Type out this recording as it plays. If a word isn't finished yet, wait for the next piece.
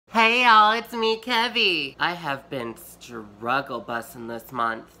Hey y'all, it's me, Kevy. I have been struggle bussing this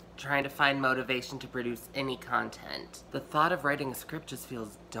month, trying to find motivation to produce any content. The thought of writing a script just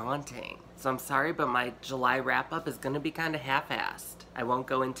feels daunting. So I'm sorry, but my July wrap-up is gonna be kinda half-assed. I won't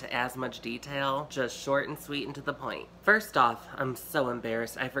go into as much detail, just short and sweet and to the point. First off, I'm so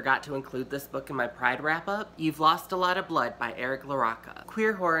embarrassed I forgot to include this book in my Pride wrap-up. You've Lost a Lot of Blood by LaRocca.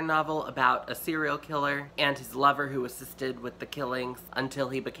 Queer horror novel about a serial killer and his lover who assisted with the killings until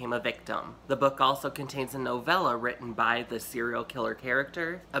he became a victim. The book also contains a novella written by the serial killer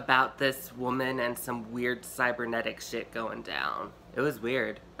character about this woman and some weird cybernetic shit going down. It was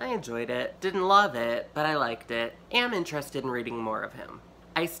weird. I enjoyed it. Didn't love it, but I liked it. Am interested in reading more of him.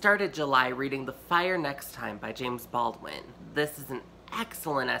 I started July reading The Fire Next Time by James Baldwin. This is an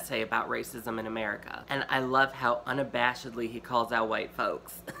excellent essay about racism in America, and I love how unabashedly he calls out white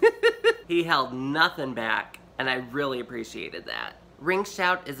folks. He held nothing back, and I really appreciated that. Ring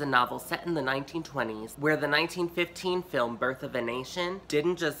Shout is a novel set in the 1920s where the 1915 film Birth of a Nation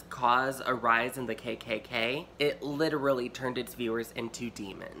didn't just cause a rise in the KKK, it literally turned its viewers into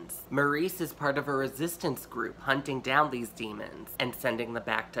demons. Maurice is part of a resistance group hunting down these demons and sending them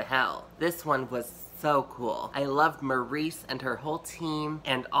back to hell. This one was so cool. I loved Maurice and her whole team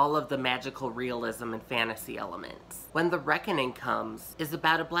and all of the magical realism and fantasy elements. When the Reckoning Comes is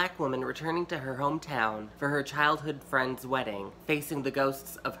about a black woman returning to her hometown for her childhood friend's wedding, facing the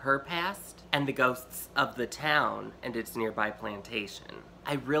ghosts of her past and the ghosts of the town and its nearby plantation.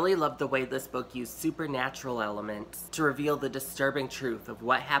 I really loved the way this book used supernatural elements to reveal the disturbing truth of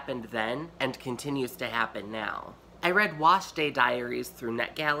what happened then and continues to happen now. I read Wash Day Diaries through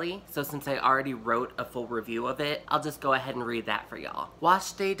NetGalley, so since I already wrote a full review of it, I'll just go ahead and read that for y'all.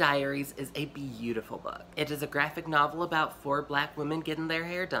 Wash Day Diaries is a beautiful book. It is a graphic novel about 4 black women getting their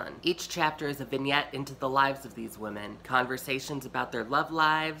hair done. Each chapter is a vignette into the lives of these women, conversations about their love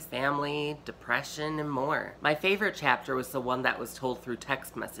lives, family, depression, and more. My favorite chapter was the one that was told through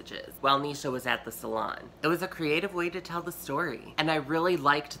text messages while Nisha was at the salon. It was a creative way to tell the story, and I really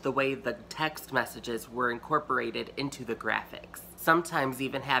liked the way the text messages were incorporated into the graphics. Sometimes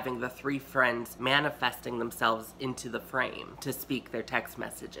even having the 3 friends manifesting themselves into the frame to speak their text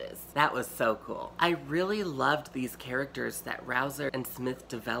messages. That was so cool. I really loved these characters that Rouser and Smith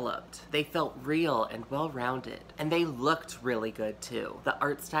developed. They felt real and well-rounded, and they looked really good too. The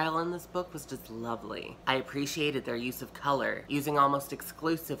art style in this book was just lovely. I appreciated their use of color, using almost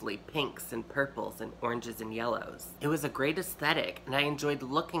exclusively pinks and purples and oranges and yellows. It was a great aesthetic, and I enjoyed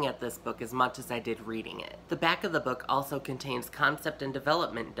looking at this book as much as I did reading it. The back of the book also contains concept and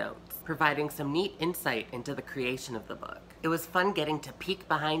development notes, providing some neat insight into the creation of the book. It was fun getting to peek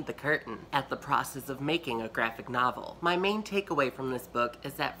behind the curtain at the process of making a graphic novel. My main takeaway from this book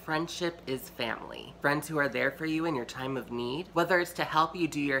is that friendship is family. Friends who are there for you in your time of need, whether it's to help you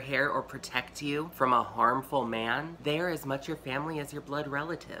do your hair or protect you from a harmful man, they are as much your family as your blood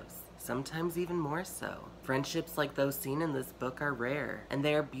relatives. Sometimes even more so. Friendships like those seen in this book are rare, and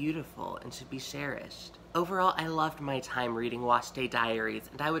they are beautiful and should be cherished. Overall, I loved my time reading Wash Day Diaries,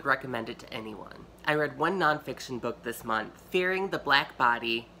 and I would recommend it to anyone. I read one nonfiction book this month, Fearing the Black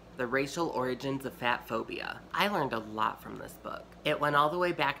Body, The Racial Origins of Fatphobia. I learned a lot from this book. It went all the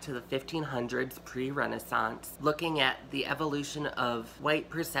way back to the 1500s pre-Renaissance, looking at the evolution of white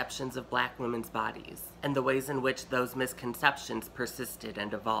perceptions of black women's bodies and the ways in which those misconceptions persisted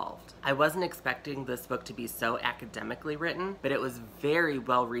and evolved. I wasn't expecting this book to be so academically written, but it was very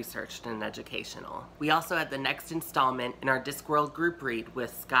well researched and educational. We also had the next installment in our Discworld group read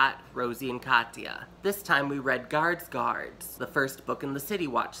with Scott, Rosie, and Katya. This time we read Guards, the first book in the City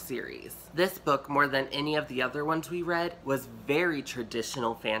Watch series. This book, more than any of the other ones we read, was very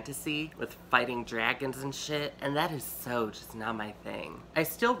traditional fantasy with fighting dragons and shit, and that is so just not my thing. I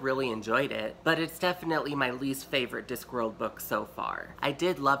still really enjoyed it, but it's definitely my least favorite Discworld book so far. I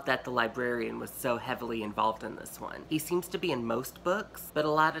did love that the Librarian was so heavily involved in this one. He seems to be in most books, but a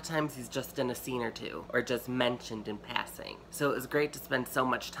lot of times he's just in a scene or two, or just mentioned in passing. So it was great to spend so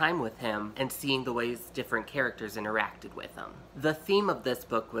much time with him and seeing the ways different characters interacted with him. The theme of this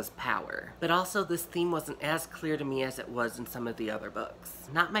book was power, but also this theme wasn't as clear to me as it was in some of the other books.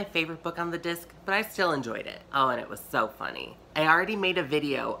 Not my favorite book on the disc, but I still enjoyed it. Oh, and it was so funny. I already made a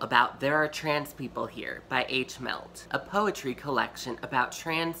video about There Are Trans People Here by H. Melt, a poetry collection about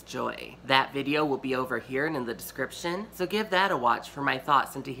trans joy. That video will be over here and in the description, so give that a watch for my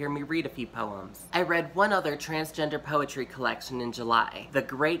thoughts and to hear me read a few poems. I read one other transgender poetry collection in July, The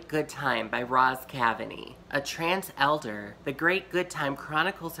Great Good Time by Roz Cavaney. A trans elder, The Great Good Time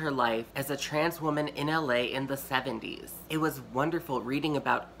chronicles her life as a trans woman in LA in the 70s. It was wonderful reading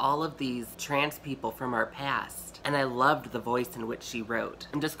about all of these trans people from our past and I loved the voice in which she wrote.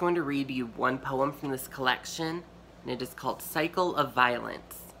 I'm just going to read you one poem from this collection, and it is called Cycle of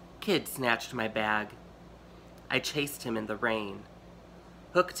Violence. Kid snatched my bag. I chased him in the rain.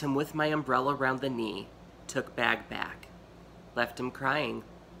 Hooked him with my umbrella round the knee. Took bag back. Left him crying.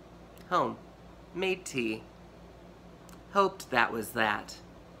 Home. Made tea. Hoped that was that.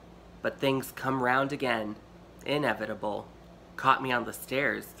 But things come round again. Inevitable. Caught me on the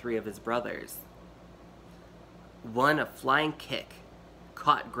stairs, 3 of his brothers. One a flying kick.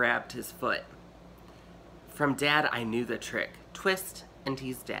 Caught grabbed his foot. From Dad I knew the trick. Twist and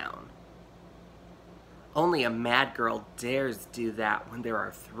he's down. Only a mad girl dares do that when there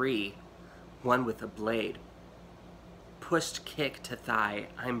are 3. One with a blade. Pushed kick to thigh,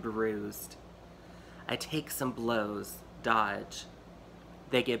 I'm bruised. I take some blows, dodge.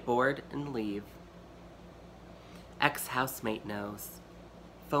 They get bored and leave. Ex-housemate knows.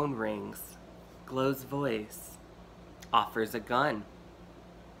 Phone rings. Glow's voice. Offers a gun.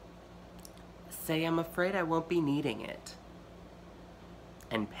 Say I'm afraid I won't be needing it.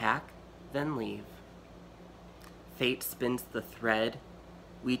 And pack, then leave. Fate spins the thread.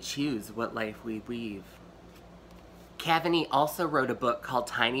 We choose what life we weave. Kavanagh also wrote a book called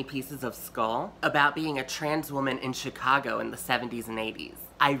Tiny Pieces of Skull about being a trans woman in Chicago in the 70s and 80s.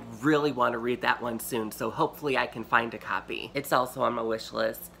 I really want to read that one soon, so hopefully I can find a copy. It's also on my wish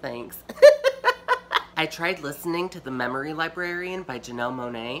list. Thanks. I tried listening to The Memory Librarian by Janelle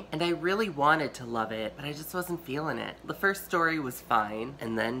Monáe, and I really wanted to love it, but I just wasn't feeling it. The first story was fine,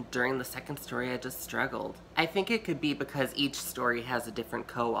 and then during the second story I just struggled. I think it could be because each story has a different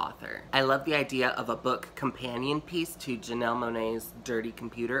co-author. I love the idea of a book companion piece to Janelle Monáe's Dirty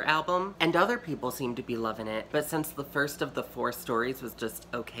Computer album, and other people seem to be loving it, but since the first of the 4 stories was just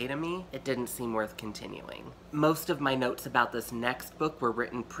okay to me, it didn't seem worth continuing. Most of my notes about this next book were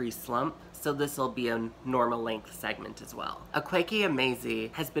written pre-Slump, so this will be a normal length segment as well. Akwaeke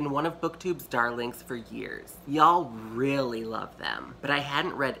Emezi has been one of BookTube's darlings for years. Y'all really love them, but I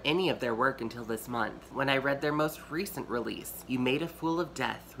hadn't read any of their work until this month, when I read their most recent release, You Made a Fool of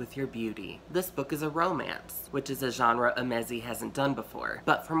Death with Your Beauty. This book is a romance, which is a genre Emezi hasn't done before,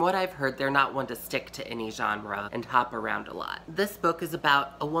 but from what I've heard, they're not one to stick to any genre and hop around a lot. This book is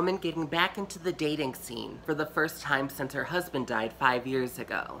about a woman getting back into the dating scene for the first time since her husband died 5 years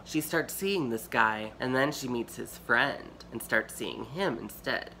ago. She starts seeing this guy, and then she meets his friend and starts seeing him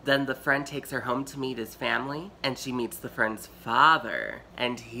instead. Then the friend takes her home to meet his family, and she meets the friend's father,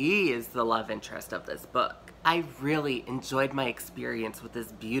 and he is the love interest of this book. I really enjoyed my experience with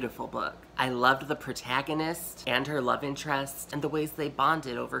this beautiful book. I loved the protagonist and her love interest and the ways they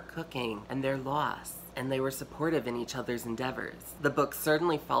bonded over cooking and their loss, and they were supportive in each other's endeavors. The book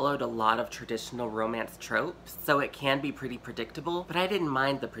certainly followed a lot of traditional romance tropes, so it can be pretty predictable, but I didn't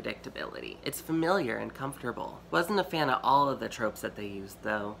mind the predictability. It's familiar and comfortable. Wasn't a fan of all of the tropes that they used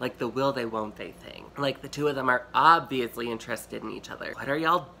though, like the will they won't they thing. Like the 2 of them are obviously interested in each other. What are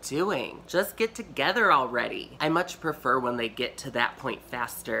y'all doing? Just get together already. I much prefer when they get to that point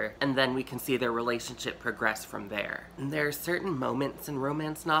faster, and then we can see their relationship progress from there. And there are certain moments in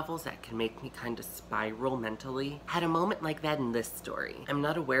romance novels that can make me kind of spiral mentally. Had a moment like that in this story. I'm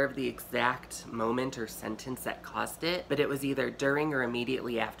not aware of the exact moment or sentence that caused it, but it was either during or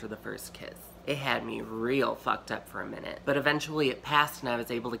immediately after the first kiss. It had me real fucked up for a minute, but eventually it passed and I was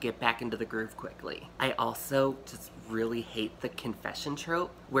able to get back into the groove quickly. I also just really hate the confession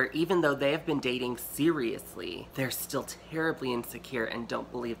trope, where even though they have been dating seriously, they're still terribly insecure and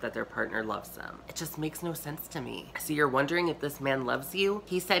don't believe that their partner loves them. It just makes no sense to me. So you're wondering if this man loves you?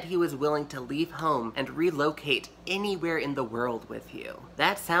 He said he was willing to leave home and relocate anywhere in the world with you.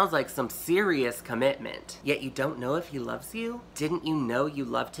 That sounds like some serious commitment. Yet you don't know if he loves you? Didn't you know you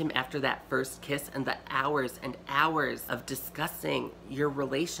loved him after that first kiss and the hours and hours of discussing your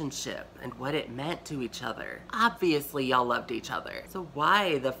relationship and what it meant to each other? Obviously y'all loved each other. So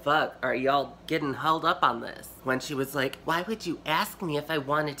why the fuck are y'all getting held up on this? When she was like, why would you ask me if I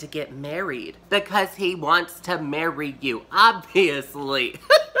wanted to get married? Because he wants to marry you, obviously.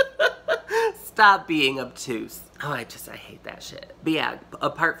 Stop being obtuse. Oh, I hate that shit. But yeah,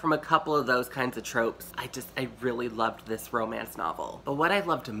 apart from a couple of those kinds of tropes, I really loved this romance novel. But what I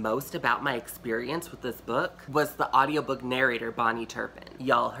loved most about my experience with this book was the audiobook narrator, Bonnie Turpin.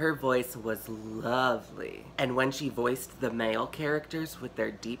 Y'all, her voice was lovely. And when she voiced the male characters with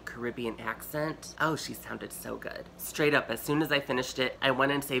their deep Caribbean accent, oh, she sounded so good. Straight up, as soon as I finished it, I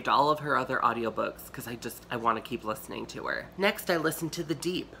went and saved all of her other audiobooks because I want to keep listening to her. Next, I listened to The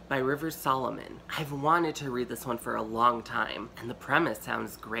Deep by Rivers Solomon. I've wanted to read this one for a long time, and the premise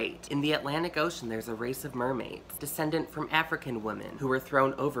sounds great. In the Atlantic Ocean, there's a race of mermaids, descendant from African women who were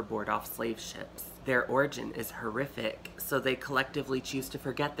thrown overboard off slave ships. Their origin is horrific, so they collectively choose to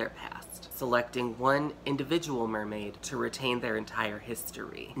forget their past, selecting one individual mermaid to retain their entire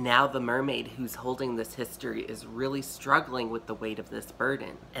history. Now the mermaid who's holding this history is really struggling with the weight of this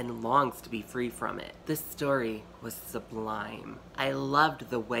burden and longs to be free from it. This story was sublime. I loved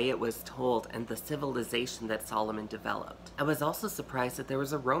the way it was told and the civilization that Solomon developed. I was also surprised that there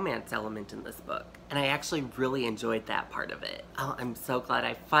was a romance element in this book, and I actually really enjoyed that part of it. Oh, I'm so glad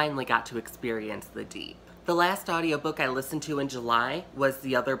I finally got to experience the deep. The last audiobook I listened to in July was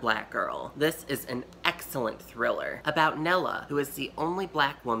The Other Black Girl. This is an excellent thriller about Nella, who is the only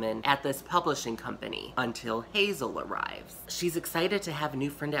black woman at this publishing company until Hazel arrives. She's excited to have a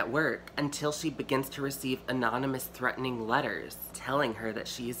new friend at work until she begins to receive anonymous threatening letters telling her that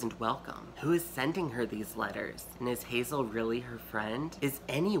she isn't welcome. Who is sending her these letters? And is Hazel really her friend? Is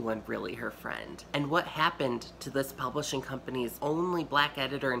anyone really her friend? And what happened to this publishing company's only black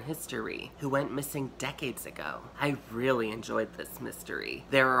editor in history who went missing decades ago? I really enjoyed this mystery.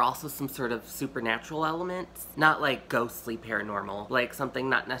 There are also some sort of supernatural elements, not like ghostly paranormal, like something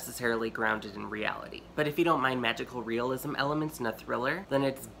not necessarily grounded in reality. But if you don't mind magical realism elements in a thriller, then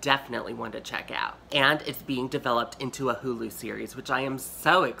it's definitely one to check out. And it's being developed into a Hulu series, which I am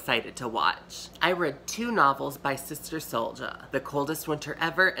so excited to watch. I read 2 novels by Sister Souljah, The Coldest Winter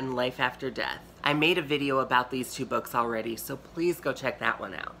Ever and Life After Death. I made a video about these 2 books already, so please go check that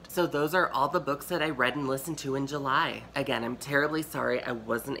one out. So those are all the books that I read and listened to in July. Again, I'm terribly sorry I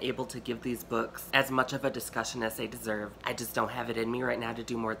wasn't able to give these books as much of a discussion as they deserve. I just don't have it in me right now to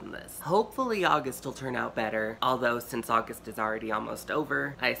do more than this. Hopefully August will turn out better, although since August is already almost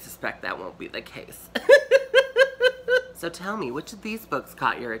over, I suspect that won't be the case. So tell me, which of these books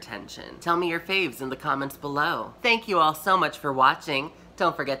caught your attention? Tell me your faves in the comments below. Thank you all so much for watching.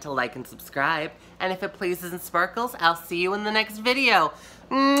 Don't forget to like and subscribe. And if it pleases and sparkles, I'll see you in the next video.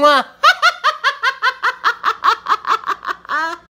 Mwah!